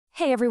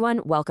Hey everyone,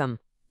 welcome.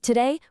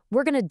 Today,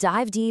 we're going to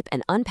dive deep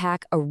and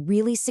unpack a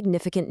really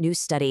significant new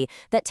study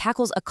that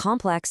tackles a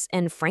complex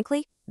and,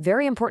 frankly,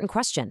 very important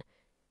question.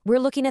 We're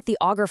looking at the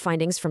Augur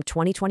findings from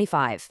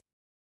 2025.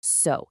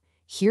 So,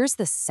 here's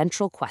the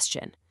central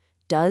question.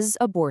 Does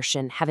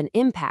abortion have an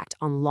impact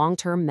on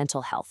long-term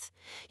mental health?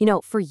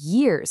 For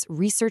years,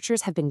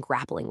 researchers have been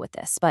grappling with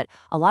this, but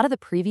a lot of the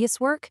previous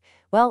work,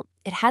 well,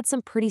 it had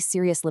some pretty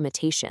serious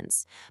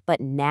limitations. But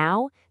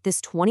now,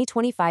 this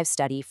 2025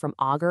 study from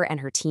Augur and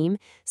her team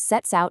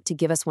sets out to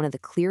give us one of the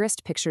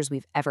clearest pictures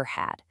we've ever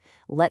had.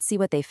 Let's see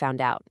what they found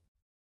out.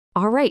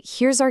 All right,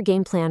 here's our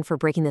game plan for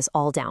breaking this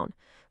all down.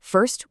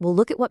 First, we'll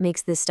look at what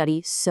makes this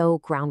study so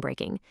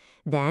groundbreaking.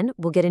 Then,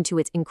 we'll get into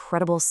its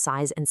incredible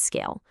size and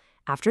scale.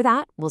 After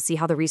that, we'll see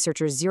how the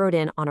researchers zeroed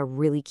in on a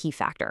really key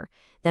factor.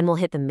 Then we'll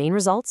hit the main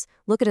results,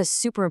 look at a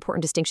super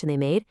important distinction they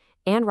made,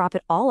 and wrap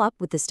it all up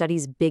with the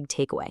study's big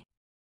takeaway.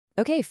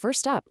 Okay,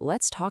 first up,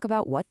 let's talk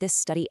about what this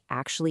study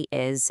actually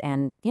is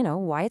and,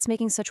 why it's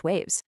making such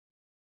waves.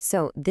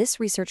 So this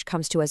research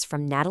comes to us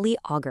from Natalie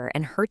Augur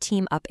and her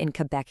team up in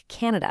Quebec,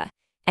 Canada,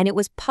 and it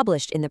was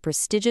published in the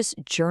prestigious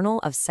Journal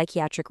of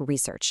Psychiatric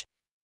Research.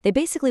 They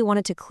basically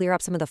wanted to clear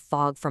up some of the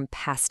fog from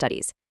past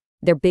studies.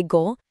 Their big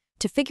goal?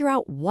 To figure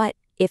out what,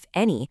 if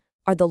any,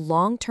 are the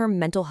long-term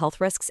mental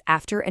health risks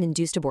after an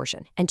induced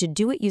abortion, and to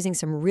do it using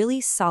some really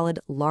solid,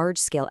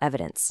 large-scale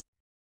evidence.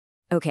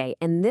 Okay,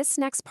 and this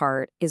next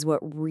part is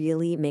what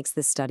really makes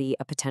this study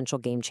a potential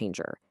game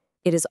changer.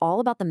 It is all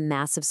about the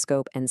massive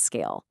scope and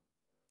scale.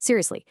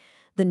 Seriously,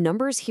 the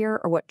numbers here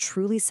are what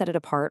truly set it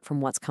apart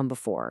from what's come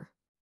before.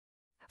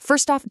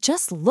 First off,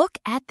 just look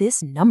at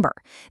this number.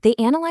 They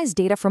analyzed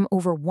data from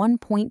over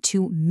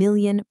 1.2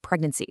 million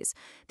pregnancies.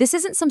 This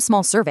isn't some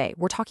small survey.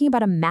 We're talking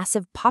about a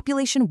massive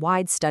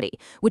population-wide study,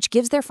 which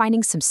gives their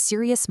findings some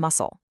serious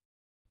muscle.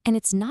 And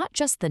it's not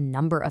just the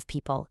number of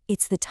people,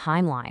 it's the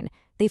timeline.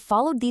 They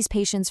followed these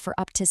patients for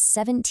up to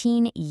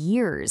 17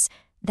 years.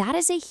 That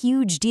is a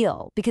huge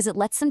deal because it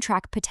lets them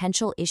track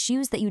potential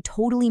issues that you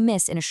totally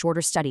miss in a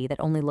shorter study that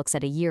only looks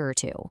at a year or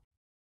two.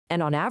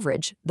 And on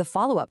average, the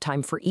follow-up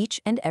time for each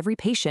and every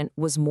patient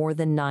was more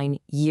than 9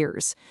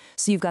 years.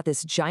 So you've got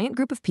this giant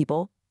group of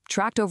people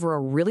tracked over a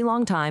really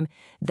long time.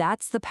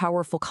 That's the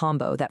powerful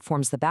combo that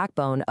forms the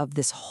backbone of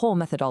this whole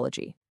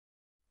methodology.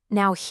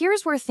 Now,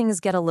 here's where things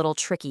get a little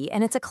tricky,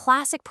 and it's a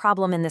classic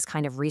problem in this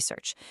kind of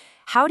research.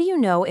 How do you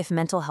know if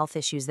mental health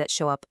issues that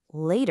show up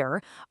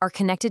later are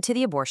connected to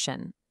the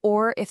abortion,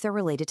 or if they're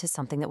related to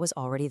something that was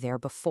already there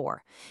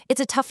before? It's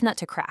a tough nut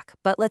to crack,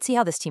 but let's see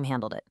how this team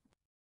handled it.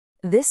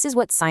 This is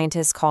what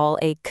scientists call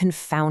a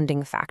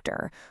confounding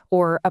factor,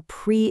 or a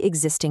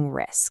pre-existing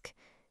risk.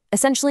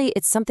 Essentially,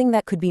 it's something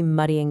that could be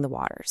muddying the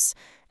waters.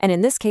 And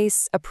in this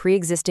case, a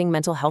pre-existing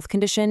mental health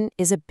condition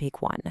is a big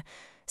one.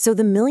 So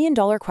the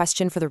million-dollar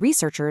question for the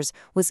researchers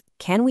was,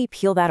 can we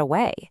peel that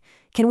away?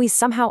 Can we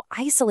somehow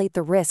isolate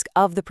the risk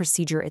of the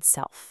procedure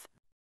itself?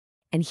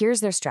 And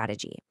here's their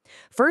strategy.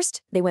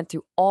 First, they went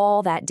through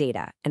all that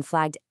data and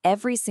flagged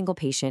every single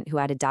patient who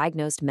had a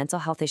diagnosed mental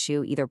health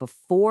issue either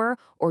before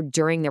or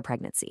during their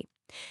pregnancy.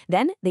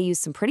 Then, they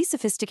used some pretty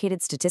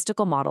sophisticated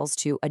statistical models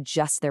to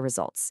adjust their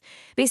results,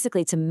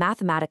 basically to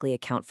mathematically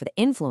account for the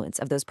influence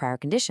of those prior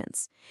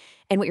conditions.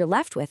 And what you're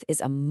left with is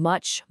a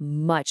much,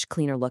 much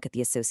cleaner look at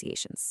the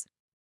associations.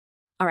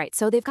 All right,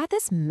 so they've got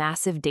this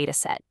massive data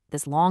set,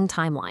 this long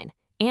timeline,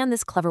 and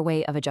this clever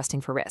way of adjusting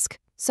for risk.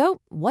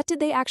 So, what did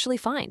they actually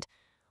find?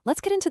 Let's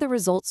get into the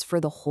results for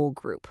the whole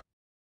group.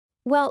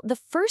 Well, the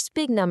first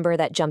big number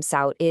that jumps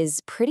out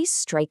is pretty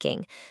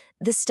striking.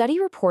 The study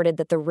reported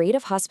that the rate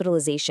of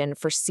hospitalization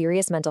for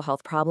serious mental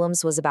health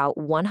problems was about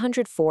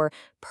 104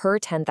 per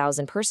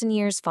 10,000 person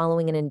years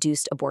following an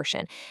induced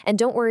abortion. And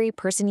don't worry,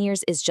 person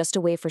years is just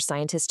a way for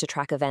scientists to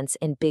track events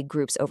in big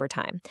groups over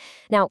time.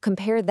 Now,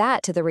 compare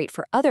that to the rate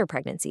for other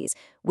pregnancies,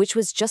 which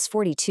was just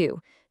 42.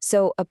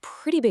 So a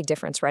pretty big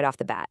difference right off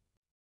the bat.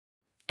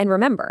 And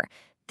remember,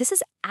 this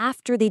is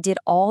after they did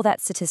all that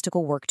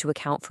statistical work to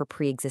account for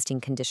pre-existing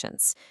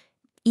conditions.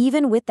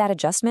 Even with that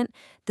adjustment,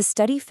 the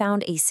study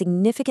found a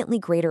significantly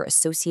greater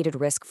associated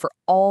risk for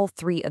all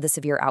three of the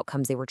severe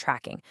outcomes they were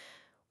tracking.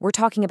 We're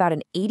talking about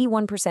an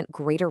 81%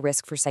 greater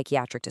risk for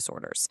psychiatric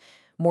disorders,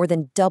 more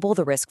than double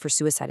the risk for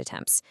suicide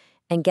attempts,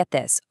 and get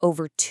this,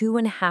 over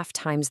 2.5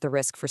 times the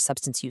risk for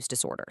substance use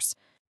disorders.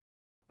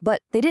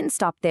 But they didn't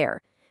stop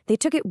there. They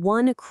took it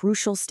one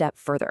crucial step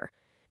further.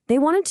 They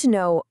wanted to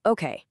know,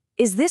 okay,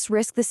 is this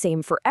risk the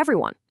same for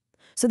everyone?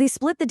 So they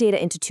split the data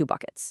into two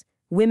buckets: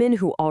 women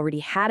who already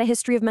had a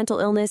history of mental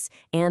illness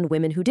and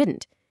women who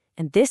didn't.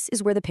 And this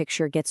is where the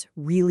picture gets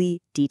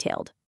really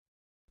detailed.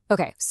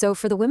 Okay, so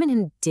for the women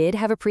who did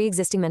have a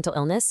pre-existing mental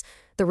illness,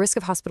 the risk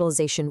of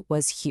hospitalization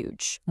was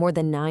huge, more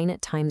than 9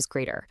 times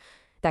greater.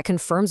 That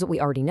confirms what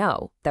we already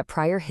know, that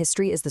prior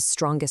history is the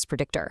strongest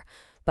predictor.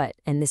 But,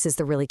 and this is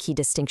the really key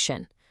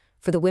distinction,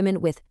 for the women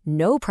with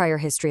no prior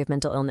history of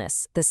mental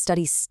illness, the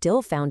study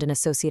still found an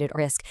associated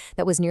risk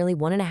that was nearly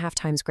 1.5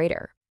 times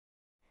greater.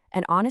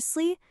 And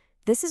honestly,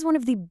 this is one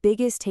of the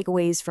biggest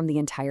takeaways from the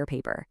entire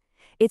paper.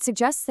 It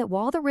suggests that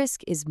while the risk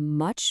is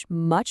much,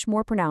 much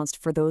more pronounced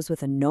for those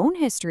with a known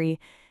history,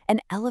 an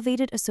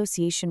elevated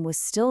association was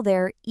still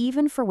there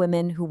even for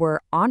women who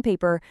were, on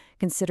paper,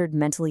 considered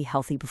mentally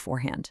healthy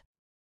beforehand.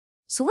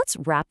 So let's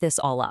wrap this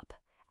all up.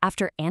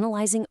 After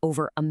analyzing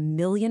over 1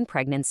 million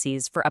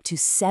pregnancies for up to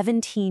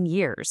 17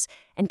 years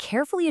and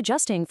carefully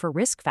adjusting for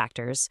risk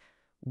factors,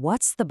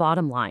 what's the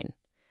bottom line?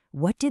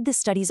 What did the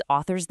study's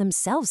authors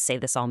themselves say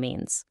this all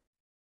means?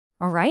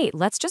 All right,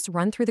 let's just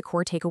run through the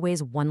core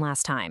takeaways one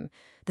last time.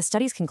 The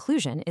study's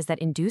conclusion is that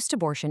induced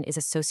abortion is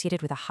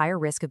associated with a higher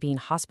risk of being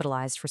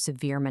hospitalized for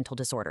severe mental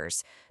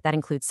disorders. That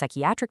includes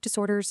psychiatric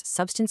disorders,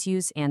 substance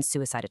use, and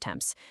suicide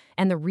attempts.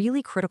 And the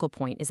really critical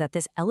point is that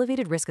this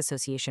elevated risk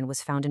association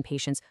was found in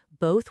patients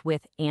both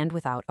with and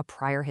without a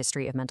prior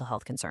history of mental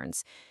health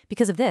concerns.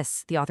 Because of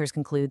this, the authors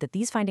conclude that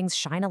these findings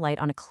shine a light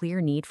on a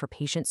clear need for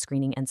patient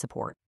screening and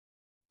support.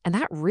 And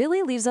that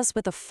really leaves us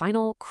with a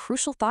final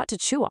crucial thought to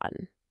chew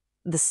on.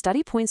 The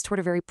study points toward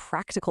a very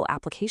practical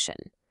application,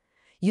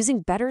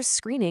 using better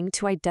screening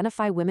to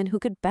identify women who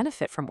could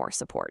benefit from more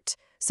support.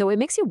 So it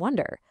makes you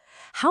wonder,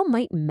 how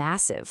might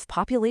massive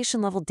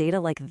population-level data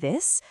like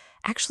this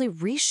actually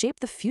reshape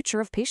the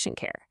future of patient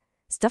care?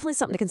 It's definitely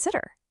something to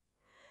consider.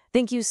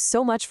 Thank you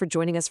so much for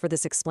joining us for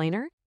this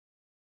explainer.